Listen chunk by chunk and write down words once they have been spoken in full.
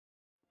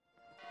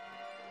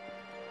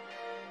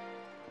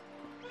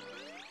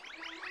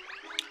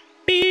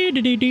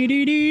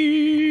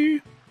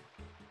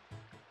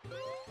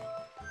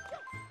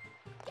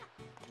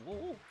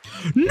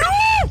No!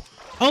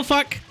 Oh,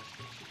 fuck.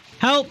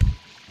 Help.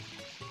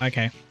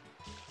 Okay.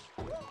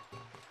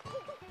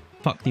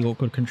 Fuck the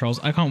awkward controls.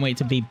 I can't wait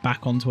to be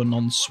back onto a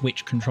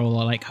non-Switch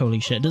controller. Like, holy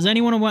shit. Does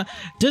anyone want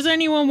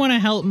to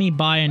help me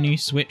buy a new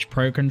Switch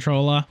Pro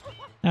controller?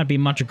 That'd be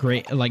much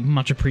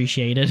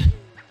appreciated.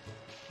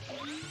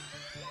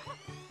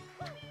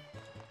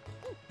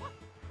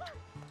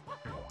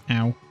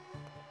 Ow.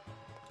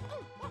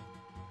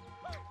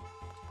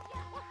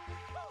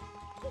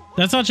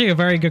 That's actually a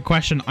very good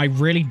question. I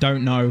really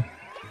don't know.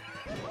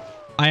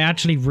 I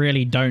actually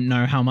really don't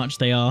know how much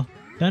they are.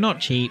 They're not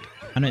cheap.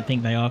 I don't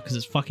think they are because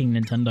it's fucking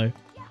Nintendo.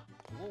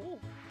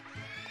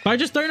 But I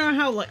just don't know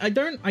how, like,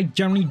 I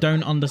generally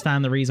don't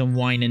understand the reason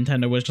why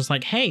Nintendo was just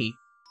like, hey,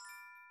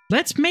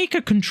 let's make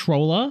a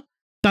controller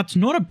that's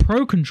not a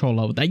pro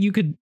controller that you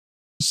could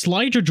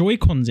slide your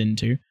Joy-Cons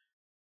into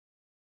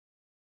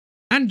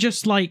and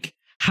just like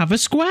have a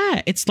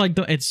square. It's like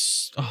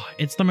it's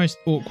the most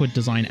awkward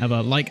design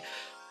ever. Like,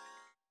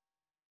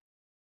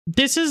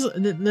 this is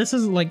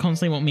like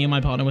constantly what me and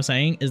my partner were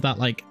saying is that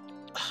like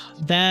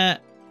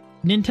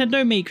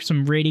Nintendo makes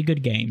some really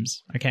good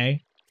games,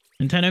 okay?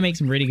 Nintendo makes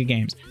some really good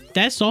games.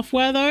 Their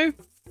software though,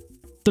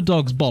 the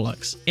dog's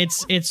bollocks.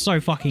 It's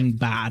so fucking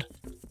bad.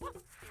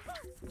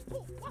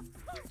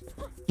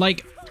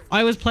 Like,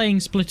 I was playing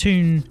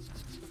Splatoon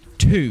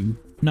 2.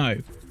 No.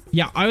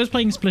 Yeah, I was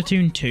playing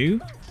Splatoon 2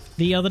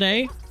 the other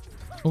day.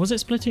 Or was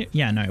it Splatoon?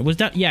 Yeah, no, it was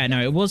that. Yeah,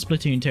 no, it was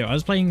Splatoon 2. I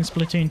was playing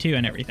Splatoon 2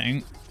 and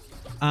everything.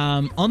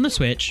 On the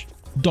Switch,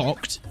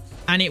 docked,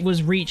 and it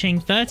was reaching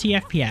 30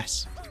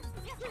 FPS.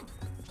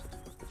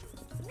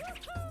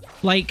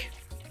 Like,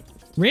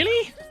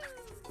 really?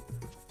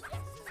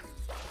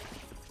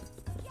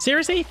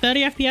 Seriously?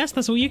 30 FPS?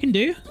 That's all you can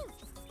do?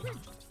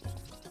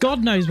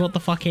 God knows what the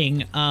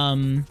fucking,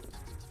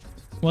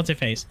 what's it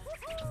face?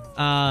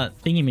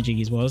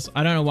 Thingy-majiggies was.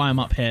 I don't know why I'm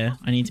up here.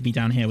 I need to be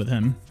down here with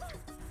him.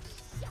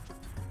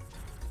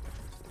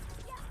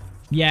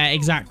 Yeah,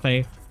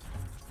 exactly.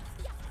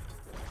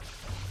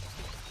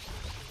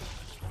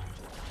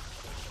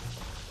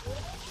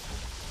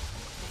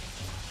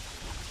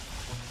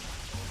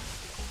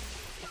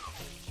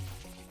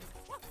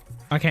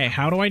 Okay,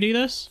 how do I do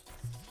this?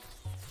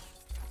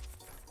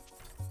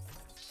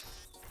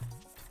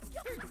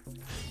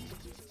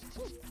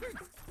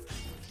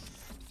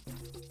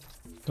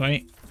 Do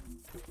I...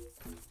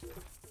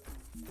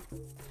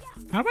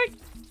 How do I...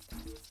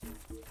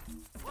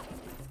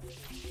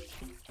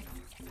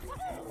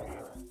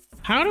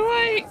 How do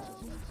I...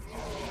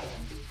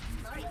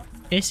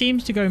 It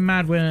seems to go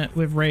mad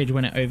with rage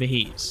when it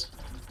overheats.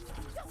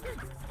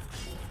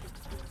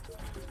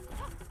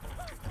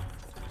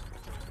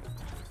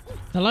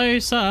 Hello,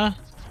 sir.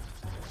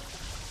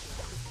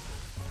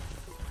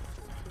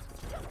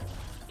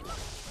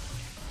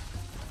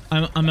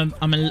 I'm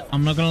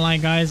not gonna lie,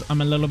 guys. I'm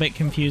a little bit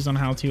confused on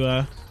how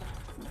to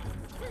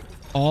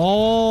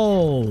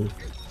Oh.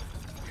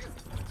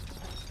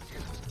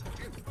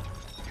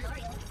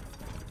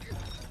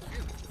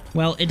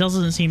 Well, it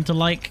doesn't seem to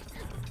like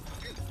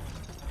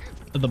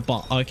the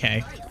bot.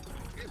 Okay.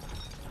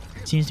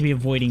 It seems to be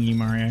avoiding you,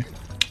 Mario.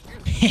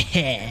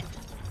 Hehe.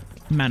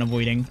 Man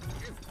avoiding.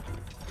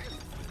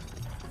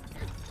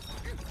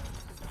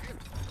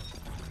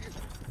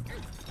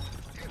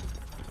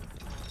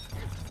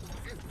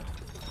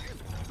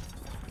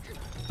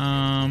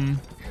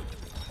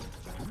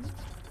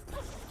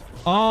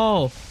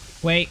 Oh,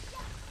 wait.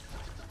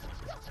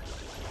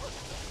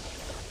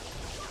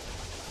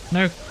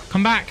 No,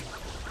 come back.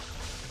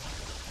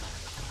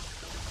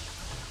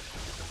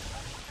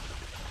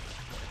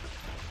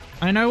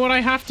 I know what I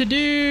have to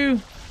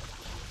do.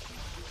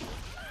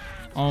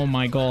 Oh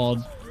my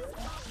god.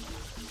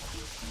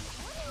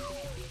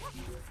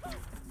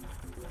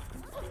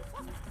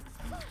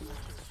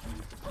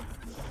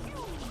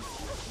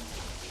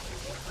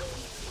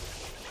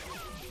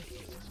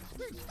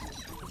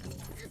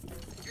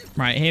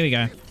 Right, here we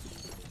go.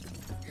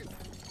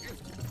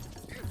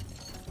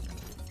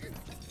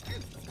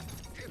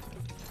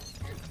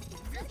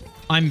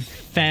 I'm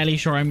fairly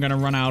sure I'm gonna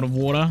run out of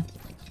water.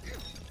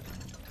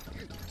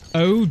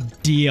 Oh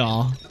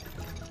dear.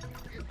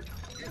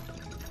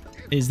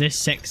 Is this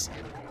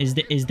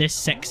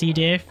sexy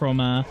deer from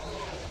Oh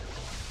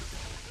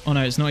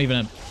no, it's not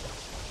even a...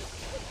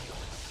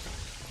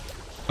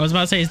 I was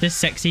about to say, is this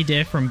sexy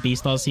deer from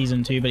Beastars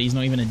Season 2, but he's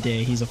not even a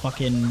deer. He's a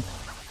fucking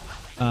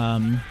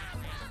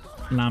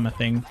llama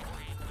thing.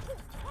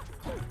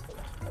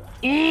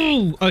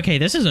 Ooh, okay,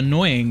 this is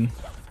annoying.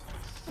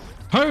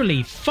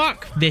 Holy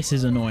fuck, this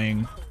is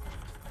annoying.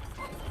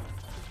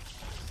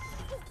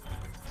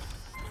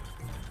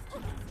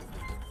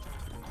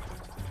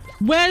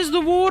 Where's the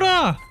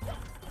water?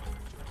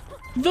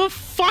 The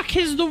fuck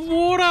is the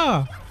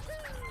water?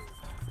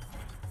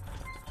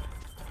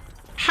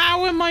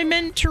 How am I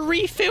meant to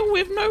refill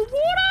with no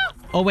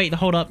water? Oh wait,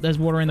 hold up, there's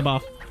water in the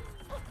bath.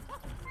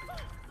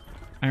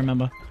 I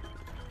remember.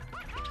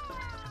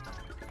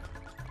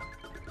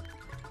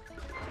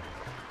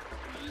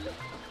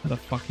 Where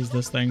the fuck is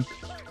this thing?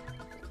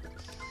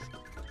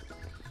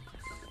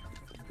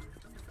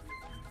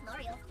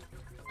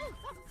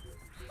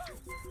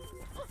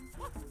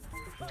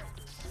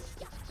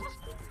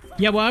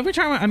 Yeah, well, every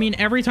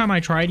time I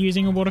tried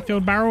using a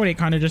water-filled barrel, it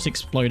kind of just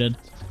exploded.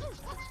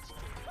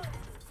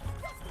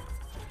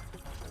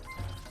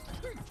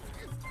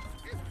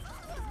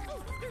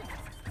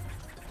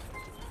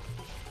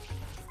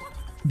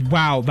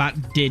 Wow,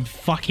 that did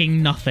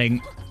fucking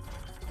nothing.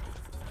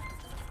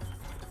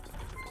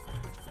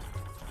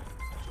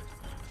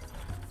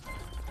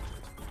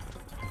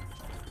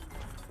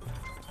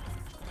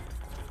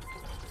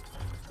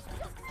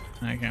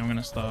 Okay, I'm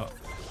gonna start.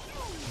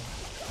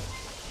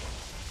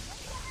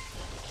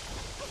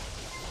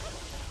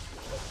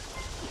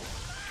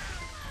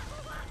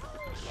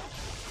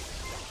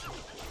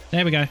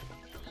 There we go.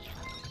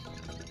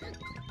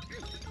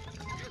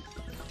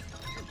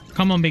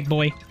 Come on, big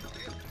boy.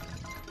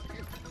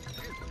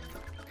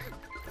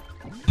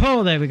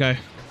 Oh, there we go.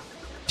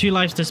 2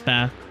 lives to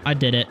spare. I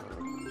did it.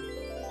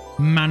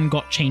 Man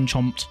got chain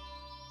chomped.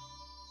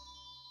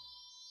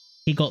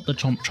 He got the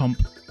chomp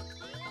chomp.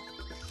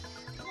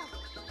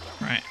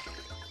 Right.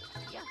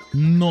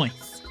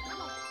 Nice.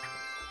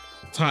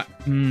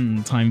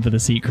 Time for the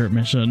secret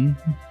mission.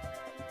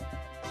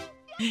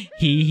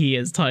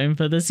 It's time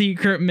for the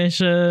secret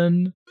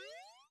mission.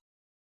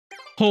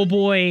 Oh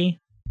boy.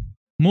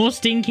 More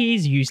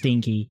stinkies, you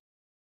stinky.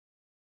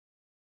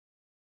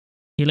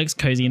 He looks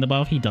cozy in the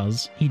bath. He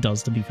does. He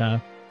does, to be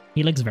fair.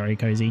 He looks very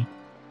cozy.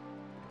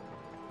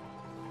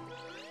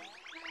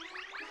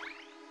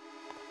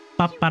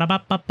 How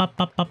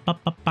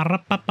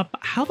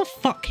the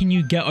fuck can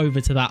you get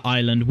over to that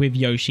island with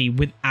Yoshi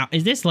without...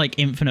 Is this like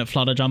infinite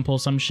flutter jump or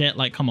some shit?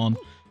 Like, come on.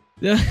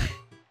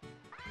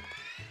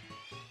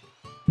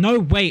 No,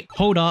 wait,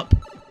 hold up.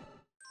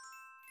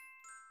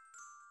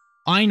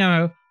 I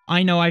know,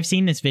 I've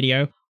seen this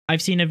video.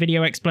 I've seen a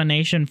video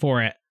explanation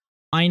for it.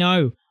 I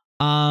know.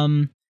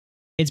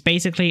 It's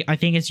basically, I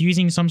think it's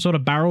using some sort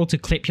of barrel to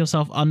clip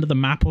yourself under the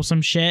map or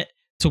some shit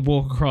to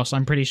walk across.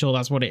 I'm pretty sure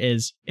that's what it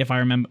is, if I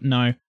remember.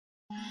 No,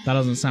 that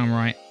doesn't sound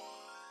right.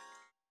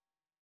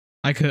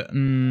 I could,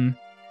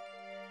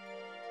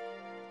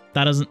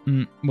 that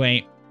doesn't,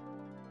 wait.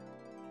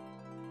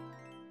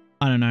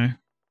 I don't know.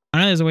 I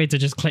know there's a way to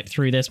just clip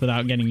through this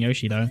without getting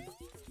Yoshi, though.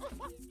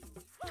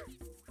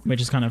 Which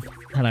is kind of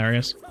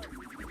hilarious.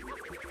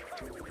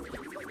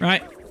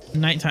 Right.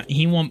 Nighttime.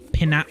 He want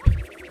Pinap.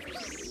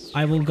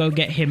 I will go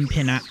get him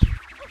Pinap.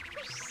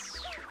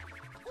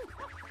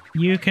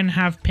 You can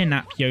have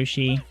Pinap,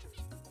 Yoshi.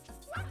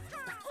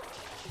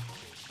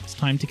 It's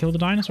time to kill the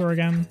dinosaur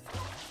again.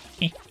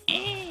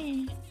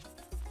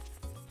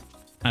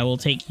 I will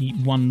take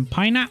 1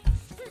 Pinap.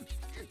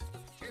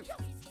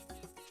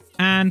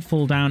 And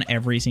fall down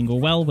every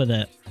single well with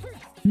it.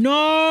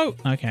 No!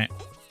 Okay.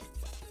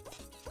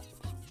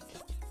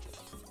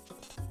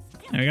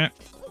 There we go.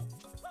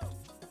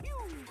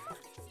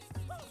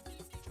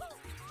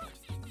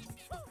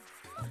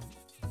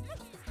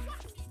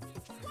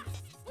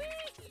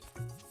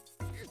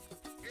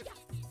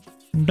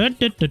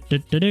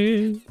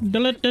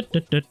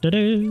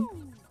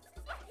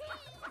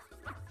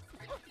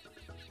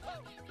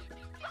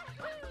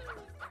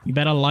 You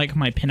better like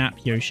my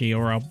Pinap, Yoshi,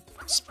 or I'll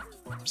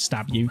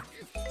stab you.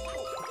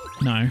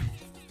 No.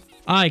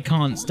 I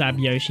can't stab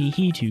Yoshi.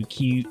 He too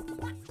cute.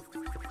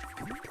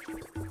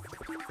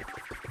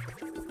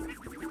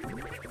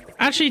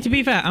 Actually, to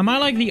be fair, am I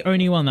like the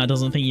only one that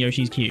doesn't think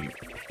Yoshi's cute?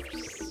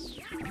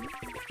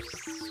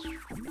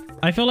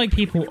 I feel like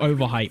people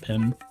overhype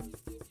him.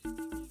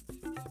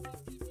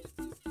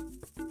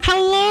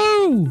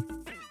 Hello!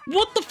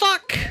 What the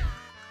fuck?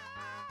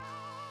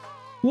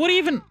 What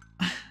even?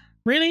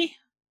 Really?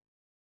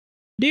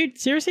 Dude,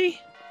 seriously?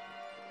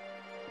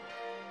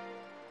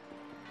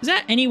 Is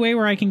there any way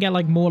where I can get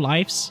like more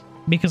lives?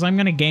 Because I'm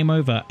gonna game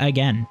over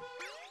again.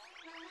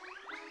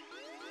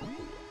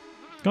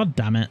 God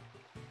damn it.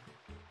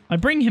 I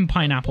bring him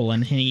pineapple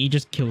and he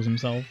just kills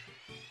himself.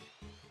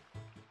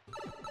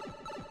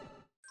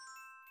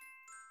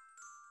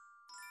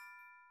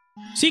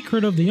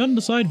 Secret of the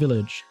Underside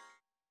Village.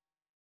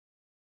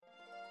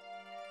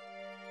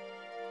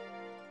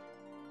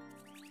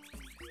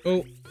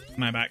 Oh,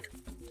 my back.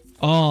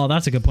 Oh,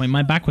 that's a good point.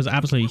 My back was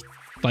absolutely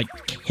like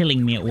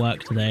killing me at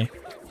work today.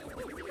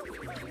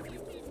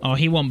 Oh,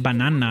 he want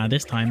banana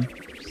this time.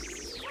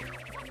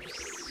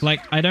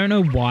 Like, I don't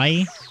know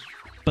why,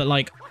 but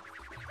like,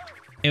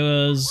 it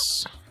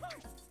was...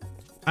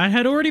 I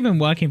had already been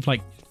working for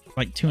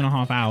like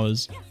 2.5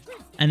 hours.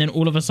 And then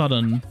all of a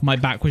sudden, my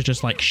back was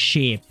just like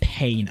sheer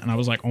pain. And I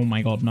was like, oh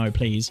my god, no,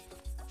 please.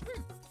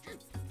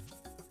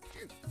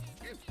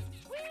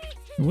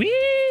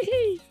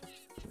 Whee!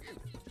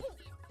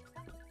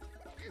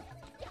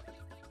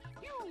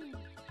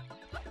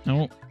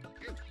 Oh.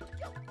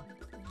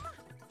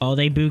 Oh,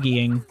 they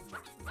boogieing.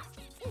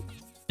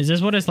 Is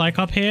this what it's like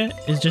up here?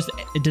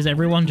 Does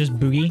everyone just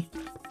boogie?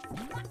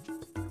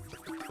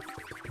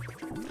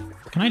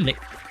 Can I lick?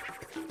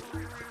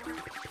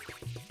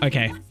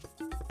 Okay.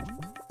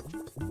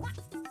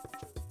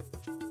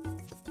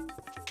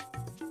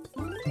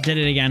 Did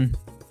it again.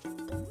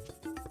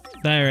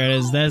 There it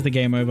is. There's the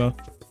game over.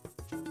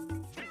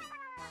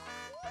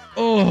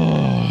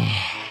 Oh.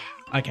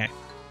 Okay.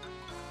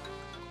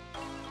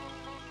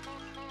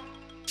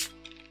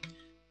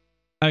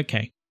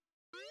 Okay.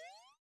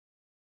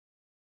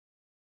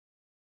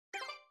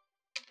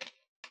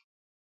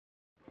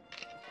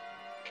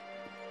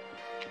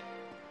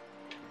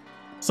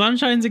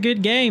 Sunshine's a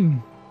good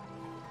game.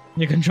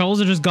 Your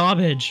controls are just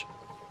garbage.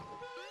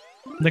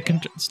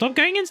 Stop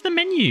going into the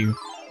menu.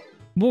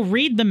 We'll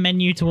read the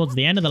menu towards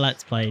the end of the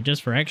Let's Play,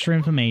 just for extra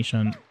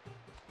information.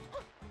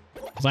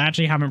 Because I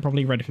actually haven't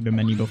probably read through the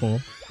menu before.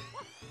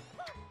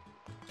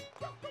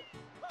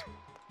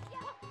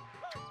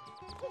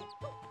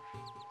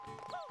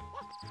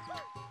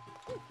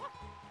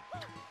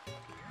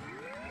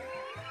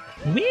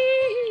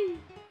 Whee!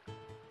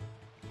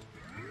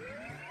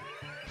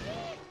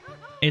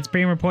 It's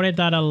being reported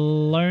that a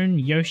lone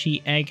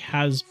Yoshi egg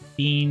has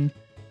been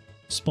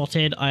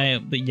spotted.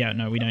 But yeah,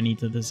 no, we don't need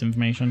this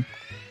information.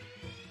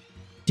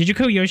 Did you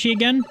kill Yoshi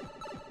again?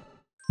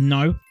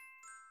 No.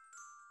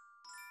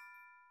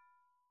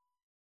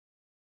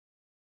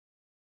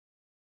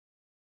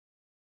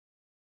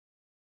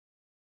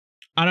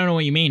 I don't know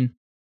what you mean.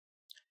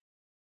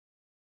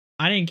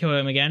 I didn't kill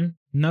him again.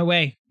 No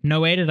way. No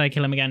way did I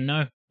kill him again.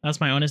 No. That's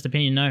my honest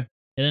opinion. No. It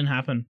didn't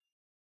happen.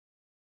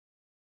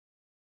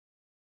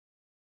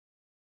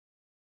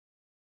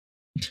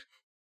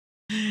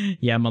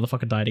 Yeah,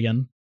 motherfucker died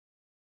again.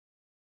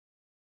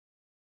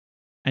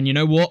 And you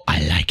know what?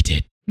 I liked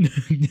it.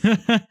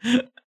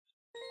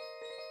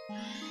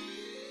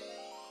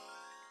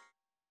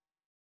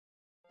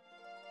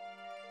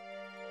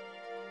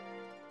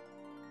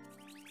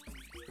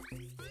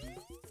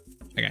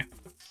 Okay.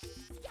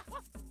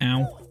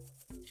 Ow.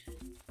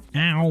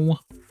 Ow.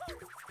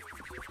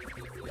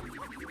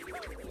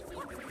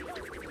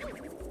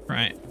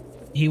 Right.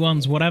 He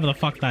wants whatever the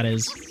fuck that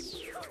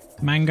is.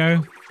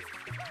 Mango.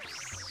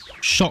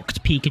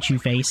 Shocked Pikachu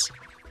face.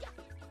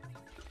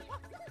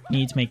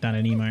 Need to make that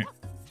an emote.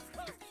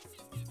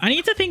 I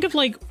need to think of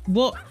like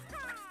what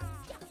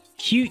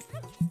cute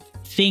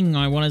thing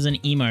I want as an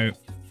emote.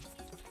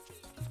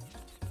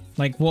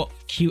 Like what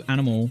cute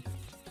animal.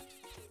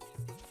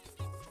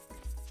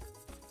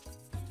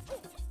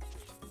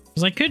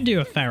 Because I could do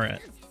a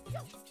ferret.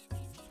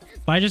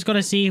 But I just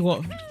gotta see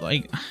what,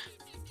 like,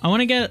 I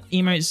want to get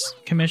emotes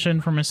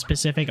commissioned from a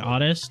specific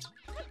artist.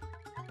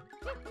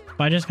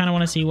 But I just kind of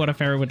want to see what a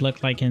ferret would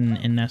look like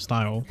in their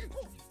style.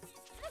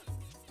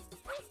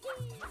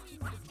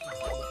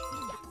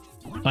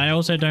 But I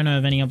also don't know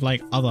of any of,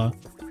 like, other.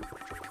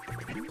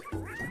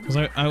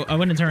 Because I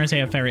wouldn't turn and say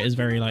a ferret is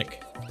very,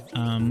 like,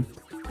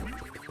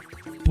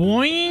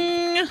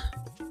 boing!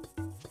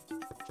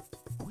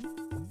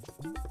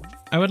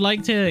 I would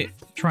like to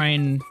try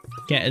and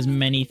get as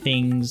many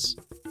things,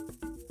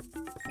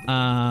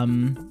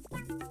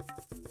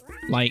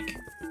 like,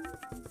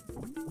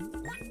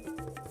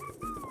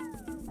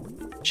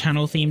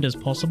 channel themed as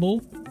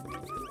possible.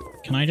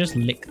 Can I just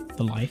lick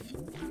the life?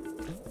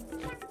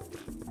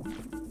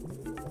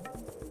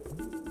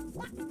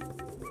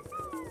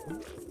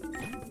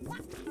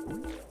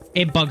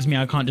 It bugs me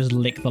I can't just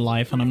lick the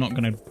life and I'm not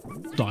gonna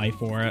die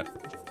for it.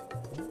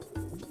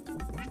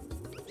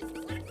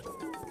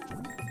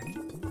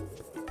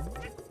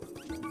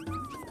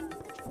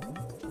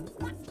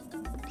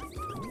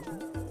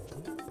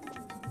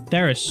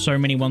 There are so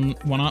many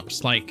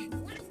one-ups, like...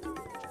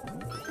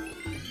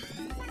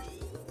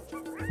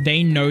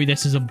 They know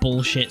this is a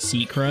bullshit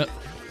secret.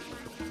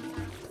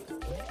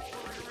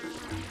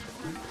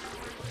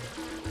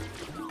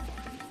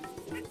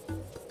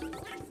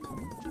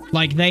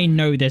 Like, they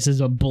know this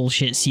is a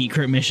bullshit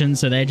secret mission,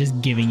 so they're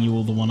just giving you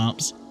all the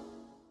one-ups.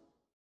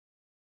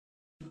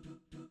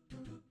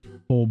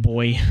 Oh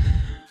boy.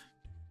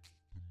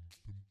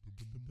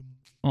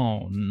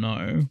 Oh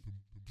no.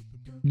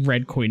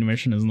 Red coin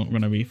mission is not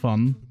going to be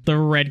fun. The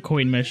red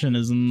coin mission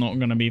is not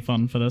going to be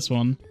fun for this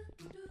one.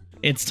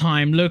 It's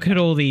time. Look at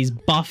all these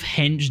buff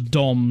hench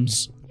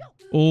doms.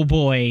 Oh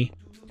boy.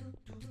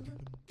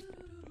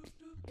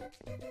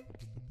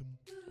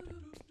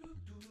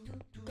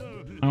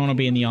 I want to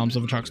be in the arms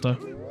of a truckster.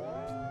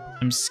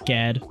 I'm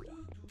scared.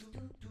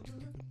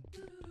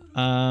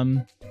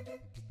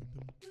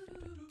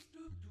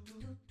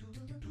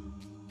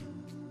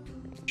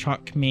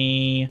 Chuck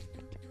me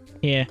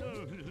here.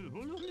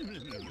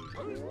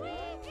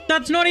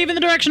 That's not even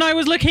the direction I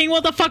was looking.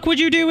 What the fuck would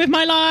you do with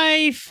my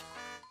life?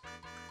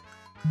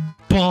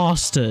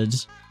 Bastard.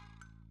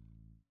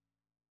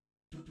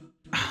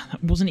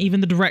 That wasn't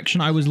even the direction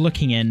I was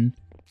looking in.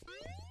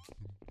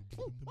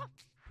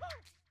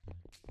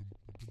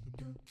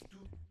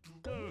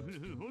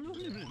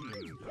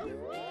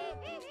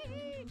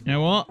 You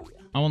know what?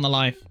 I want the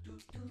life.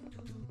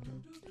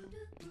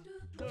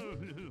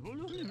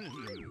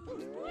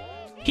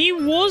 He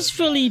was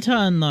fully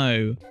turned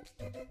though.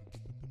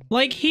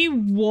 Like, he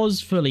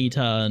was fully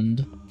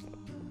turned.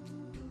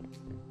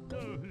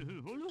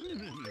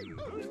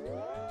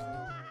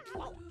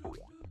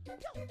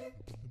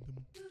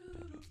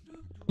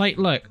 Like,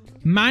 look.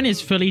 Man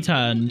is fully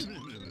turned.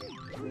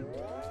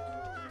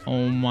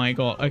 Oh my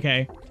god.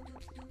 Okay.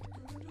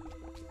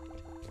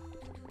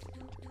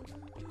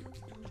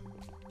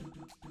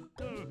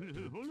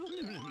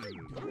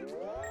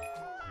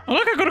 Oh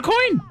look, I got a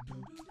coin!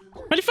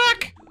 Holy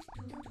fuck!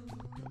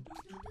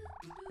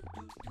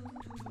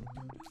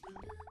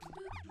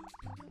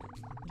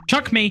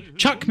 Chuck me!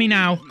 Chuck me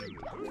now!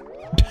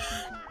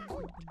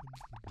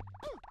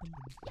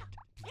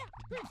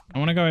 I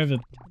want to go over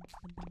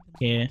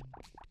here.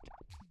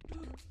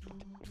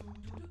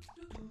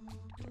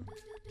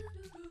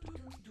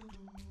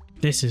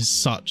 This is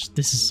such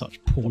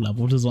poor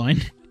level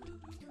design.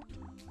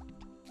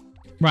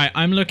 Right,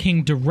 I'm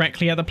looking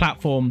directly at the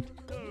platform.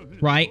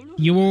 Right,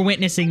 you were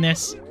witnessing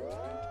this.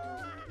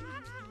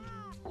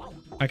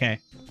 Okay.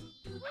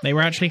 They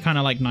were actually kind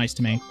of like nice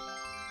to me.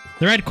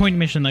 The red coin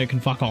mission though can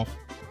fuck off.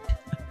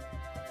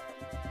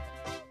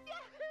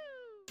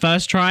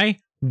 First try,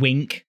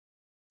 wink.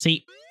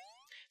 See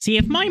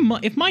if my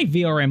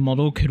VRM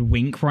model could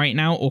wink right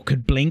now or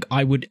could blink,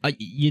 I would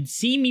you'd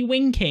see me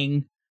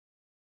winking.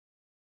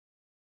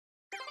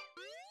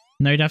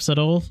 No deaths at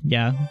all?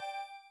 Yeah.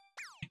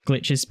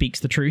 Glitches speaks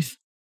the truth.